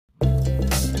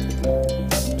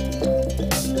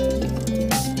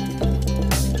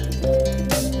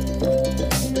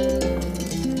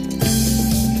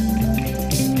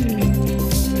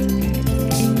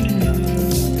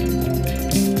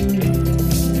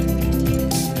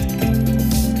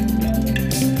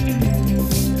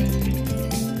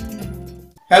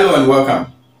Hello and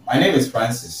welcome. My name is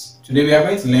Francis. Today we are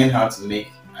going to learn how to make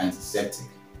antiseptic,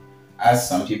 as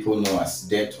some people know as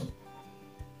DETTOL.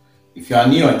 If you are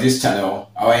new on this channel,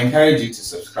 I will encourage you to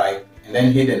subscribe and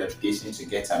then hit the notification to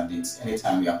get updates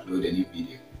anytime we upload a new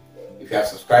video. If you have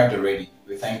subscribed already,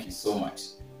 we thank you so much.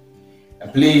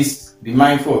 And please be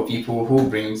mindful of people who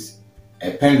brings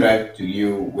a pen drive to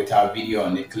you without video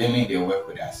on it claiming they work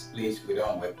with us. Please, we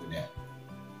don't work with them.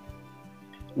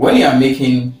 When you are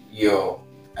making your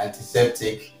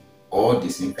antiseptic or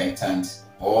disinfectant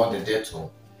or the DETTOL,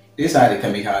 these are the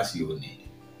chemicals you will need: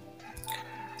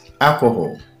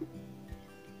 alcohol,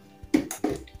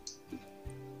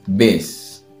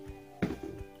 base,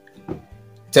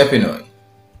 terpenoid,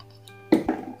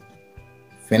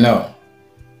 phenol,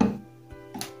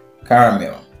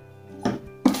 caramel,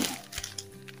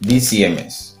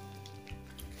 DCMX.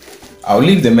 I'll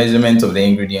leave the measurement of the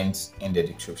ingredients in the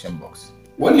description box.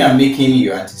 When you are making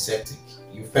your antiseptic,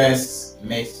 you first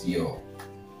mix your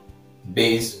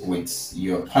base with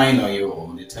your pine oil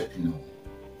or the terpenoid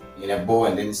in a bowl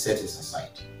and then set it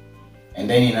aside. And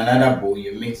then in another bowl,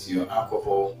 you mix your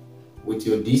alcohol with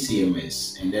your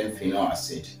DCMX and then phenol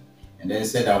acid, and then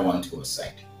set that one to a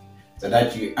side. So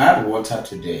that you add water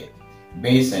to the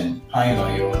base and pine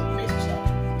oil mixture,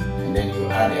 and then you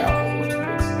add the alcohol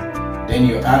to it. Then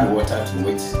you add water to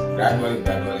it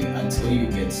gradually until you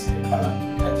get the color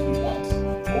that you want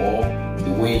or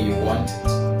the way you want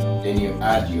it. Then you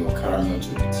add your caramel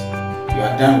to it. You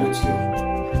are done with your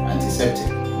antiseptic.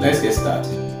 Let's get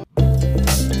started.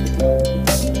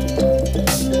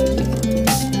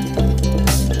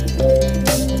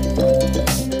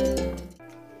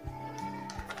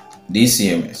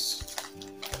 DCMX.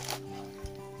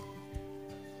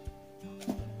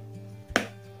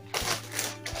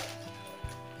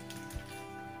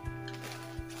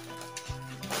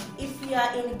 If you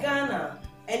are in Ghana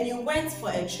and you went for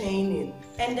a training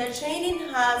and the training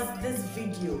has this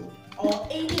video or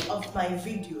any of my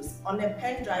videos on a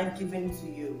pen drive given to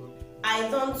you, I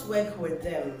don't work with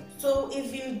them. So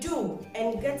if you do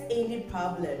and get any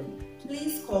problem,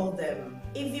 please call them.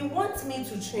 If you want me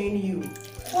to train you,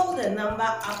 call the number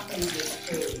up on the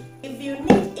screen. If you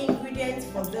need ingredients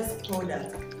for this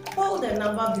product, call the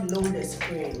number below the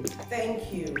screen.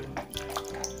 Thank you.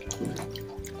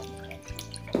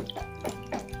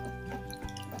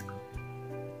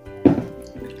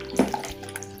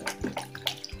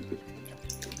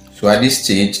 So at this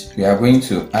stage, we are going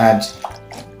to add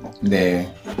the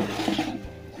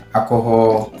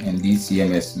alcohol and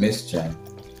DCMX mixture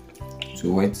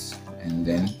to it, and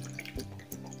then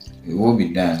we will be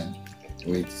done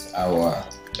with our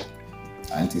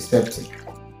antiseptic.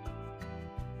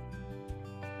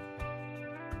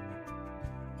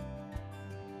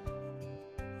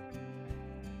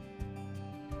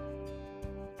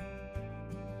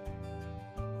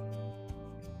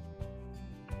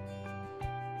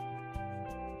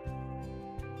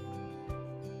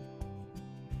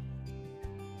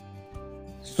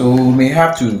 So we may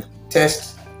have to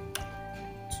test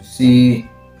to see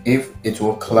if it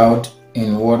will cloud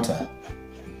in water.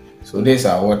 So this is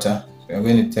our water. We are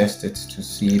going to test it to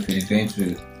see if it is going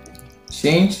to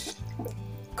change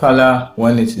color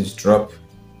when it is dropped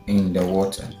in the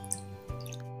water.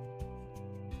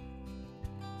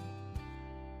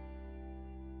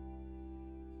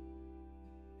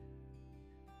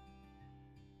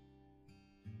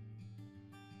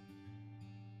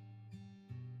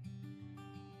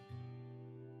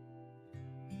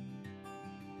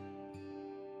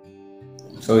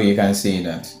 So you can see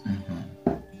that.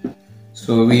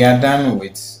 So we are done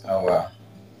with our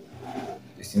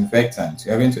disinfectant.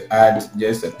 We are going to add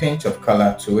just a pinch of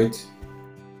color to it.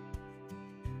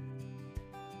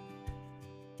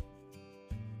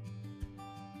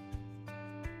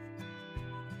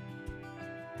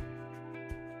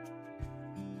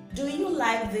 Do you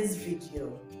like this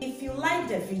video? If you like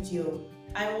the video,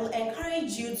 I will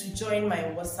encourage you to join my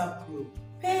WhatsApp group.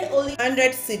 Pay only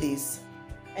 100 cedis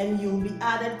and you'll be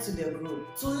added to the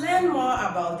group. To learn more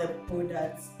about the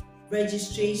product,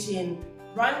 registration,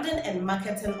 branding and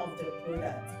marketing of the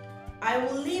product, I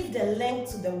will leave the link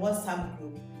to the WhatsApp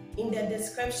group in the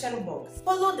description box.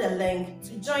 Follow the link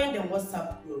to join the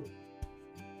WhatsApp group.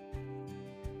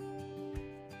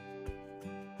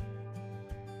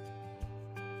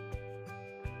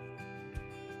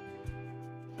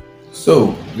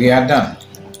 So we are done.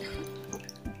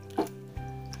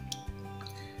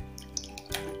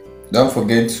 Don't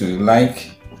forget to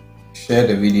like, share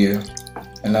the video,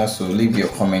 and also leave your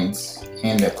comments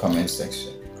in the comment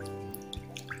section.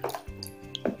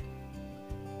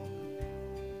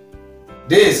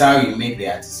 This is how you make the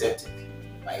antiseptic.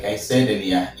 Like I said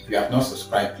earlier, if you have not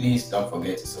subscribed, please don't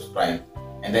forget to subscribe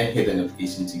and then hit the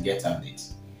notification to get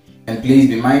updates. And please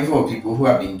be mindful of people who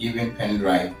have been giving pen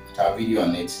drive with our video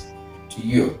on it to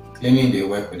you, claiming they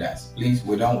work with us. Please,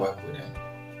 we don't work with them.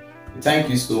 Thank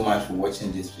you so much for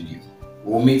watching this video.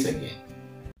 We'll meet again.